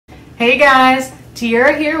Hey guys,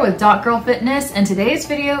 Tierra here with Girl Fitness, and today's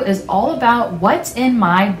video is all about what's in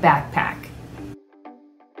my backpack.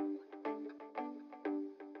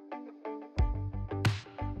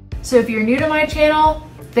 So if you're new to my channel,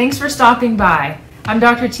 thanks for stopping by. I'm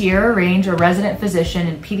Dr. Tierra Range, a resident physician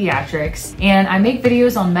in pediatrics, and I make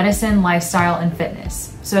videos on medicine, lifestyle, and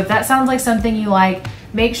fitness. So if that sounds like something you like,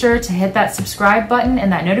 make sure to hit that subscribe button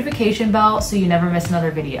and that notification bell so you never miss another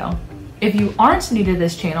video. If you aren't new to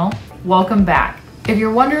this channel, welcome back. If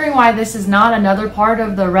you're wondering why this is not another part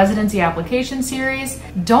of the residency application series,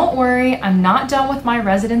 don't worry, I'm not done with my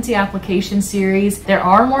residency application series. There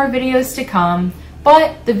are more videos to come,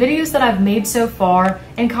 but the videos that I've made so far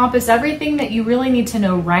encompass everything that you really need to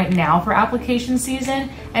know right now for application season,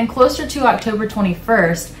 and closer to October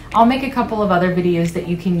 21st, I'll make a couple of other videos that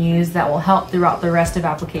you can use that will help throughout the rest of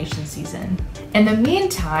application season. In the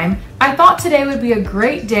meantime, I thought today would be a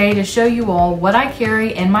great day to show you all what I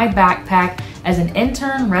carry in my backpack as an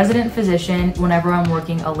intern resident physician whenever I'm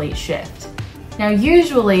working a late shift. Now,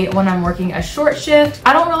 usually when I'm working a short shift,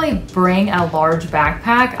 I don't really bring a large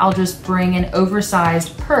backpack. I'll just bring an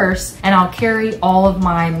oversized purse and I'll carry all of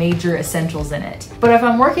my major essentials in it. But if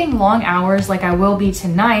I'm working long hours like I will be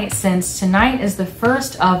tonight, since tonight is the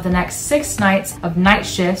first of the next 6 nights of night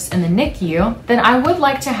shifts in the NICU, then I would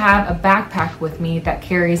like to have a backpack with me that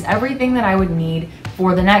carries everything that I would need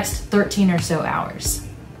for the next 13 or so hours.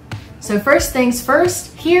 So first things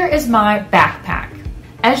first, here is my backpack.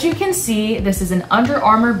 As you can see, this is an Under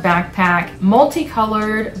Armour backpack,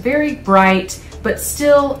 multicolored, very bright, but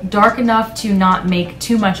still dark enough to not make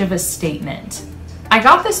too much of a statement. I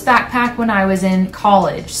got this backpack when I was in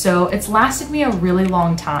college, so it's lasted me a really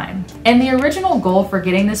long time. And the original goal for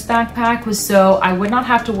getting this backpack was so I would not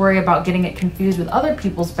have to worry about getting it confused with other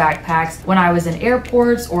people's backpacks when I was in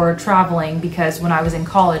airports or traveling, because when I was in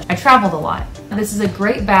college, I traveled a lot. This is a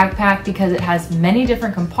great backpack because it has many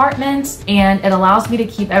different compartments and it allows me to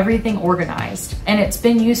keep everything organized. And it's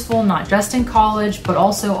been useful not just in college, but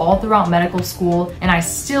also all throughout medical school, and I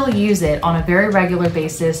still use it on a very regular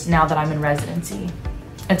basis now that I'm in residency.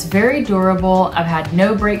 It's very durable. I've had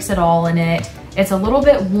no breaks at all in it. It's a little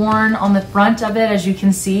bit worn on the front of it, as you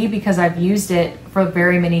can see, because I've used it for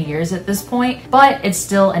very many years at this point, but it's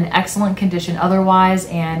still in excellent condition otherwise,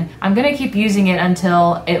 and I'm gonna keep using it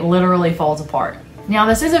until it literally falls apart. Now,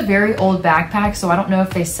 this is a very old backpack, so I don't know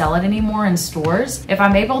if they sell it anymore in stores. If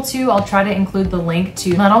I'm able to, I'll try to include the link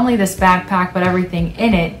to not only this backpack, but everything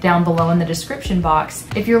in it down below in the description box.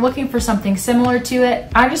 If you're looking for something similar to it,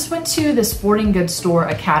 I just went to the Sporting Goods Store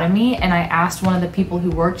Academy and I asked one of the people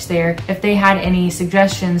who worked there if they had any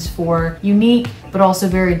suggestions for unique but also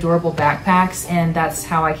very durable backpacks, and that's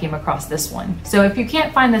how I came across this one. So if you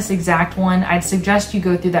can't find this exact one, I'd suggest you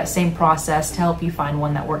go through that same process to help you find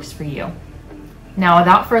one that works for you. Now,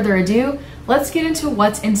 without further ado, let's get into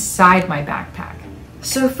what's inside my backpack.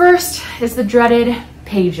 So first is the dreaded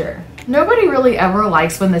pager. Nobody really ever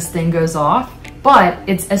likes when this thing goes off, but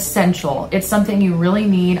it's essential. It's something you really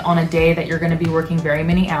need on a day that you're gonna be working very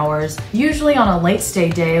many hours. Usually on a late stay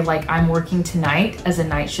day, like I'm working tonight as a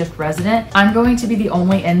night shift resident, I'm going to be the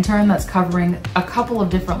only intern that's covering a couple of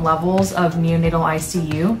different levels of neonatal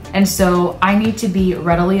ICU. And so I need to be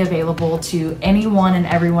readily available to anyone and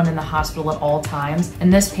everyone in the hospital at all times.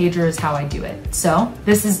 And this pager is how I do it. So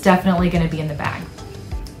this is definitely gonna be in the bag.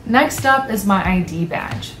 Next up is my ID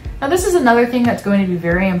badge. Now, this is another thing that's going to be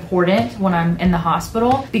very important when I'm in the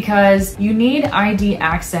hospital, because you need ID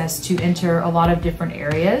access to enter a lot of different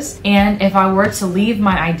areas. And if I were to leave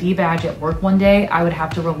my ID badge at work one day, I would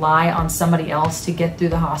have to rely on somebody else to get through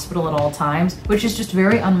the hospital at all times, which is just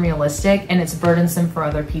very unrealistic and it's burdensome for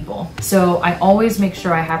other people. So I always make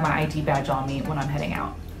sure I have my ID badge on me when I'm heading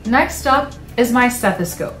out. Next up is my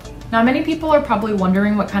stethoscope. Now, many people are probably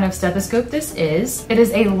wondering what kind of stethoscope this is. It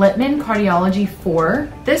is a Littman Cardiology 4.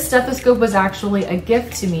 This stethoscope was actually a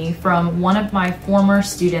gift to me from one of my former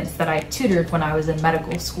students that I tutored when I was in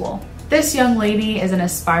medical school. This young lady is an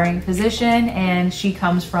aspiring physician, and she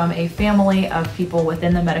comes from a family of people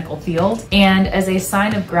within the medical field. And as a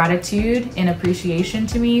sign of gratitude and appreciation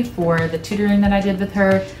to me for the tutoring that I did with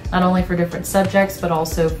her, not only for different subjects, but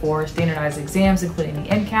also for standardized exams, including the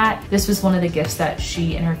MCAT, this was one of the gifts that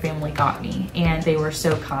she and her family got me. And they were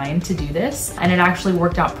so kind to do this. And it actually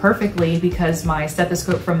worked out perfectly because my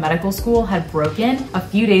stethoscope from medical school had broken a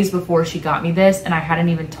few days before she got me this, and I hadn't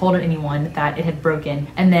even told anyone that it had broken.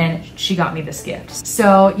 And then she got me this gift.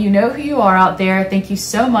 So you know who you are out there. Thank you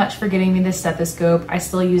so much for getting me this stethoscope. I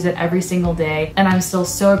still use it every single day, and I'm still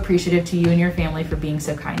so appreciative to you and your family for being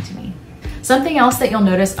so kind to me. Something else that you'll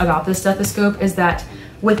notice about this stethoscope is that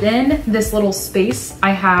within this little space,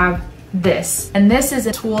 I have this. And this is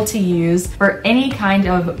a tool to use for any kind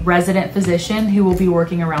of resident physician who will be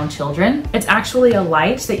working around children. It's actually a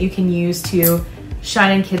light that you can use to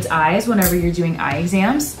shine in kids' eyes whenever you're doing eye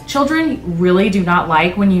exams. Children really do not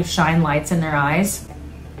like when you shine lights in their eyes,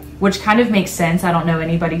 which kind of makes sense. I don't know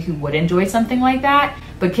anybody who would enjoy something like that,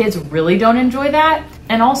 but kids really don't enjoy that.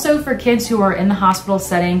 And also for kids who are in the hospital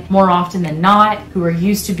setting more often than not, who are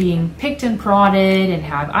used to being picked and prodded and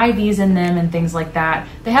have IVs in them and things like that,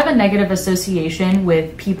 they have a negative association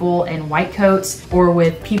with people in white coats or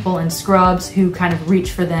with people in scrubs who kind of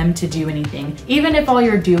reach for them to do anything. Even if all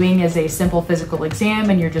you're doing is a simple physical exam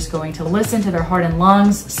and you're just going to listen to their heart and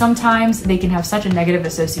lungs, sometimes they can have such a negative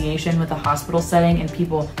association with the hospital setting and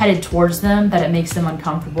people headed towards them that it makes them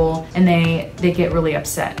uncomfortable and they get really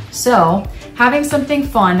upset. So having something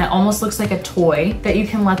fun that almost looks like a toy that you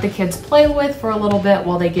can let the kids play with for a little bit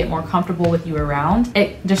while they get more comfortable with you around,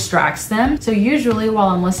 it distracts them. So usually while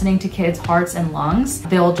I'm listening to kids' hearts and lungs,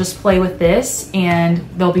 they'll just play with this and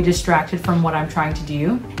they'll be distracted from what I'm trying to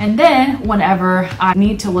do. And then whenever I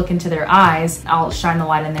need to look into their eyes, I'll shine the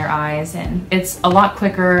light in their eyes, and it's a lot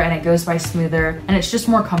quicker and it goes by smoother and it's just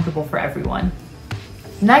more comfortable for everyone.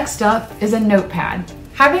 Next up is a notepad.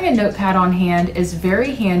 Having a notepad on hand is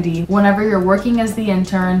very handy whenever you're working as the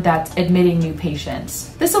intern that's admitting new patients.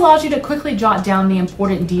 This allows you to quickly jot down the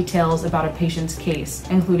important details about a patient's case,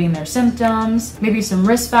 including their symptoms, maybe some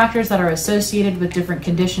risk factors that are associated with different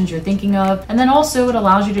conditions you're thinking of, and then also it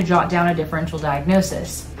allows you to jot down a differential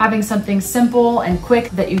diagnosis. Having something simple and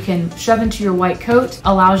quick that you can shove into your white coat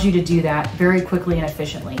allows you to do that very quickly and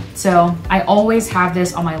efficiently. So I always have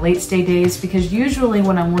this on my late stay days because usually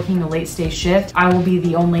when I'm working a late stay shift, I will be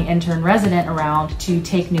the only intern resident around to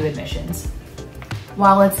take new admissions.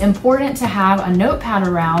 While it's important to have a notepad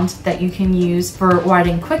around that you can use for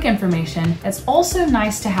writing quick information, it's also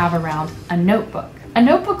nice to have around a notebook. A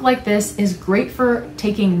notebook like this is great for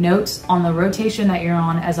taking notes on the rotation that you're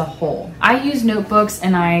on as a whole. I use notebooks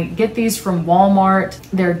and I get these from Walmart.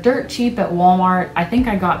 They're dirt cheap at Walmart. I think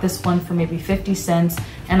I got this one for maybe 50 cents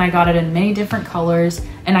and I got it in many different colors,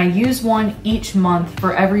 and I use one each month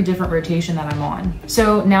for every different rotation that I'm on.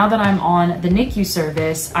 So now that I'm on the NICU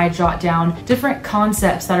service, I jot down different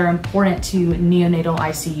concepts that are important to neonatal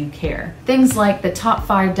ICU care. Things like the top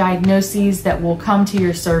 5 diagnoses that will come to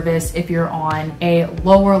your service if you're on a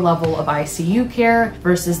lower level of ICU care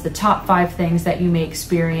versus the top 5 things that you may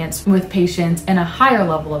experience with patients in a higher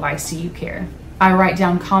level of ICU care. I write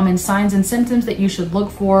down common signs and symptoms that you should look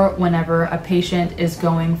for whenever a patient is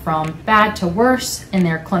going from bad to worse in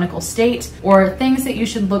their clinical state, or things that you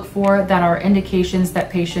should look for that are indications that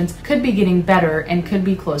patients could be getting better and could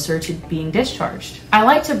be closer to being discharged. I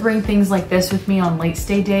like to bring things like this with me on late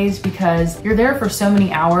stay days because you're there for so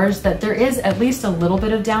many hours that there is at least a little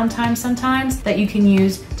bit of downtime sometimes that you can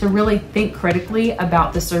use to really think critically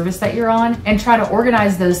about the service that you're on and try to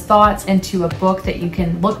organize those thoughts into a book that you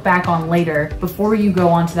can look back on later before you go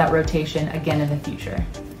on to that rotation again in the future.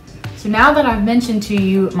 So now that I've mentioned to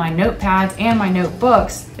you my notepads and my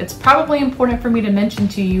notebooks, it's probably important for me to mention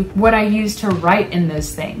to you what I use to write in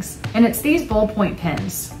those things. And it's these ballpoint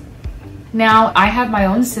pens. Now, I have my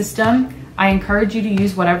own system. I encourage you to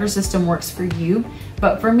use whatever system works for you.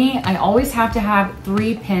 But for me, I always have to have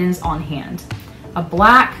 3 pens on hand: a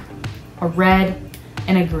black, a red,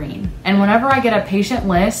 and a green. And whenever I get a patient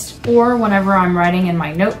list or whenever I'm writing in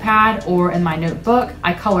my notepad or in my notebook,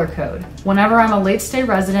 I color code. Whenever I'm a late stay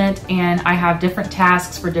resident and I have different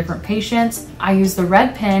tasks for different patients, I use the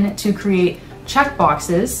red pen to create check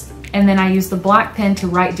boxes, and then I use the black pen to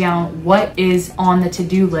write down what is on the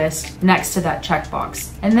to-do list next to that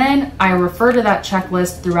checkbox. And then I refer to that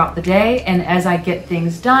checklist throughout the day, and as I get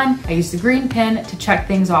things done, I use the green pen to check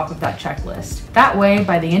things off of that checklist. That way,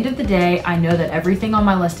 by the end of the day, I know that everything on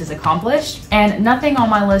my list is accomplished and nothing on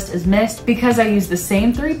my list is missed because I use the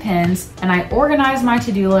same 3 pens and I organize my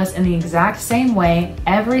to-do list in the exact same way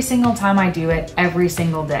every single time I do it, every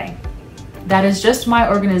single day. That is just my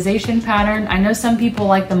organization pattern. I know some people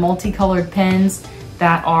like the multicolored pens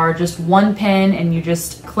that are just one pen and you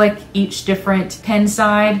just click each different pen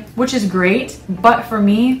side, which is great. But for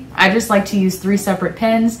me, I just like to use 3 separate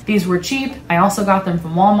pens. These were cheap. I also got them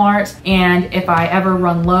from Walmart. And if I ever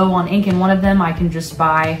run low on ink in one of them, I can just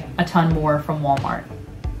buy a ton more from Walmart.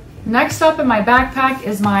 Next up in my backpack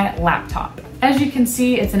is my laptop. As you can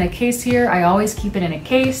see, it's in a case here. I always keep it in a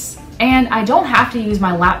case. And I don't have to use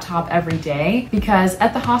my laptop every day because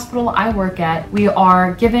at the hospital I work at, we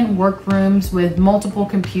are given workrooms with multiple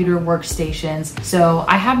computer workstations. So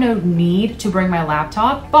I have no need to bring my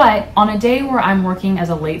laptop, but on a day where I'm working as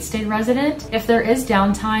a late stay resident, if there is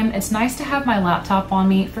downtime, it's nice to have my laptop on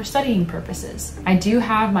me for studying purposes. I do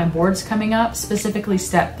have my boards coming up, specifically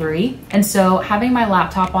step 3. And so having my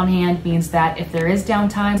laptop on hand means that if there is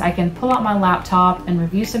downtime, I can pull out my laptop and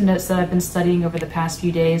review some notes that I've been studying over the past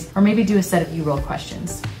few days, or maybe do a set of UWorld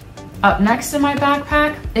questions. Up next in my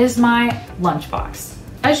backpack is my lunchbox.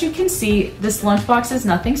 As you can see, this lunchbox is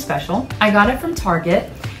nothing special. I got it from Target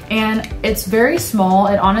and it's very small.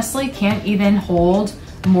 It honestly can't even hold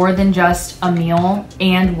more than just a meal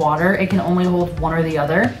and water. It can only hold one or the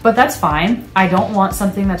other, but that's fine. I don't want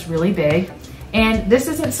something that's really big. And this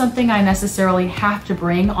isn't something I necessarily have to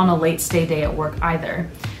bring on a late stay day at work either.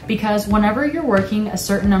 Because whenever you're working a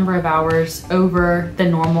certain number of hours over the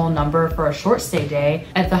normal number for a short stay day,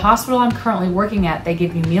 at the hospital I'm currently working at, they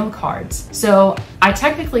give you meal cards. So I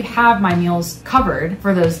technically have my meals covered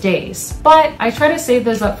for those days, but I try to save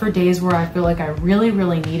those up for days where I feel like I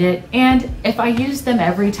really need it. And if I used them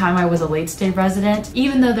every time I was a late stay resident,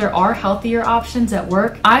 even though there are healthier options at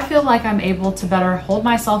work, I feel like I'm able to better hold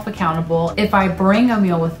myself accountable if I bring a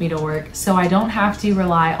meal with me to work, so I don't have to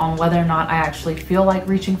rely on whether or not I actually feel like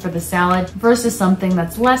reaching for the salad versus something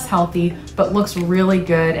that's less healthy but looks really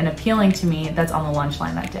good and appealing to me that's on the lunch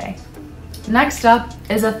line that day. Next up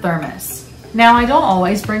is a thermos. Now, I don't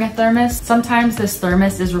always bring a thermos. Sometimes this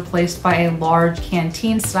thermos is replaced by a large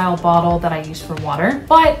canteen style bottle that I use for water.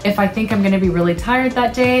 But if I think I'm gonna be really tired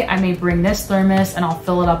that day, I may bring this thermos and I'll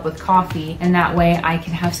fill it up with coffee, and that way I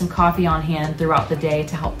can have some coffee on hand throughout the day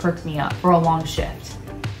to help perk me up for a long shift.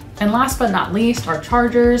 And last but not least are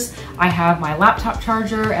chargers. I have my laptop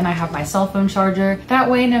charger and I have my cell phone charger. That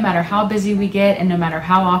way, no matter how busy we get and no matter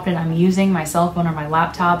how often I'm using my cell phone or my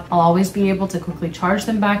laptop, I'll always be able to quickly charge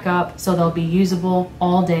them back up so they'll be usable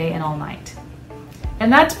all day and all night.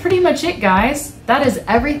 And that's pretty much it, guys. That is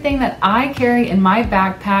everything that I carry in my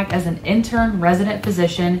backpack as an intern resident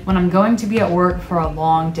physician when I'm going to be at work for a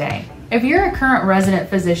long day. If you're a current resident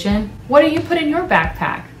physician, what do you put in your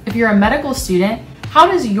backpack? If you're a medical student, how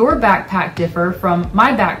does your backpack differ from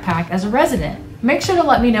my backpack as a resident? Make sure to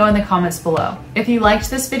let me know in the comments below. If you liked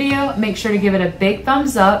this video, make sure to give it a big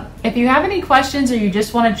thumbs up. If you have any questions or you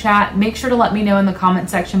just want to chat, make sure to let me know in the comment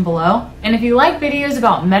section below. And if you like videos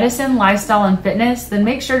about medicine, lifestyle, and fitness, then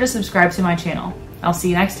make sure to subscribe to my channel. I'll see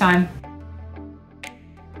you next time.